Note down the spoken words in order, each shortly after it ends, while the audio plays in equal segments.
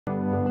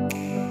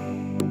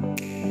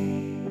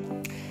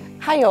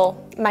Hi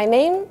all, my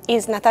name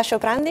is Natasha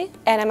Prandi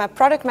and I'm a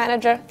product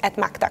manager at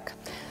MacTac.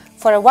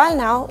 For a while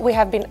now we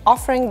have been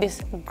offering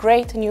this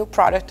great new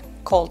product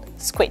called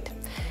Squid.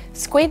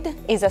 Squid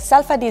is a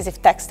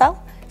self-adhesive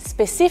textile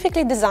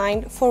specifically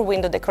designed for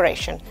window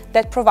decoration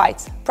that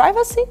provides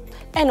privacy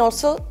and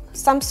also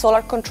some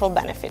solar control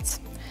benefits.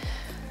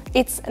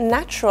 Its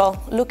natural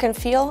look and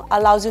feel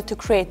allows you to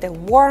create a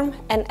warm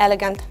and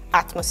elegant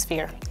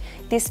atmosphere.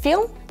 This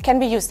film can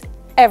be used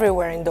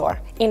everywhere indoor,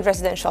 in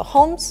residential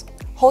homes,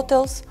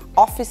 hotels,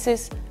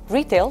 offices,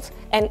 retail,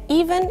 and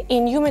even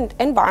in human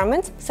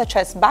environments such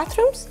as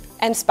bathrooms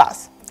and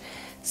spas.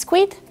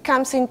 Squid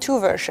comes in two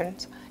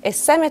versions, a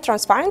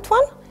semi-transparent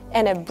one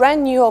and a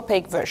brand new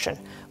opaque version,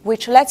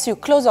 which lets you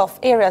close off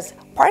areas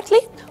partly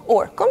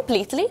or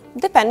completely,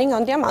 depending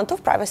on the amount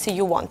of privacy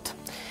you want.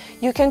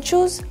 You can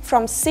choose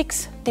from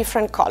 6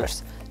 different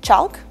colors: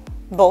 chalk,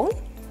 bone,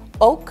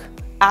 oak,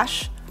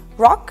 ash,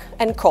 rock,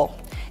 and coal.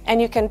 And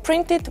you can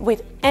print it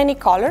with any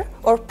color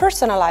or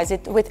personalize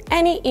it with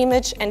any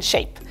image and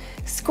shape.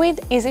 Squid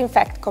is in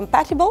fact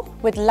compatible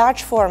with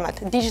large format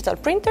digital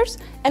printers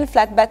and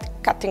flatbed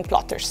cutting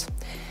plotters.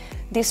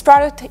 This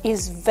product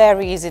is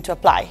very easy to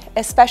apply,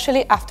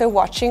 especially after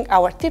watching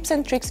our tips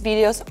and tricks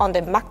videos on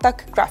the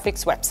MacTac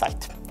Graphics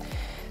website.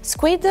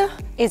 Squid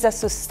is a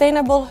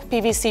sustainable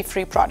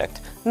PVC-free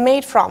product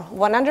made from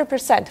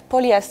 100%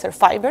 polyester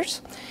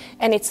fibers,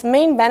 and its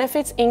main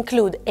benefits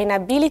include an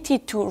ability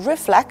to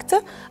reflect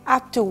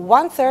up to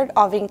 1/3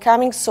 of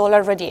incoming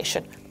solar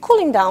radiation,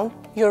 cooling down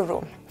your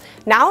room.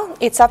 Now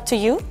it's up to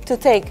you to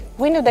take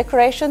window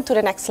decoration to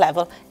the next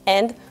level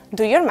and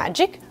do your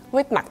magic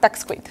with MacTac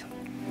Squid.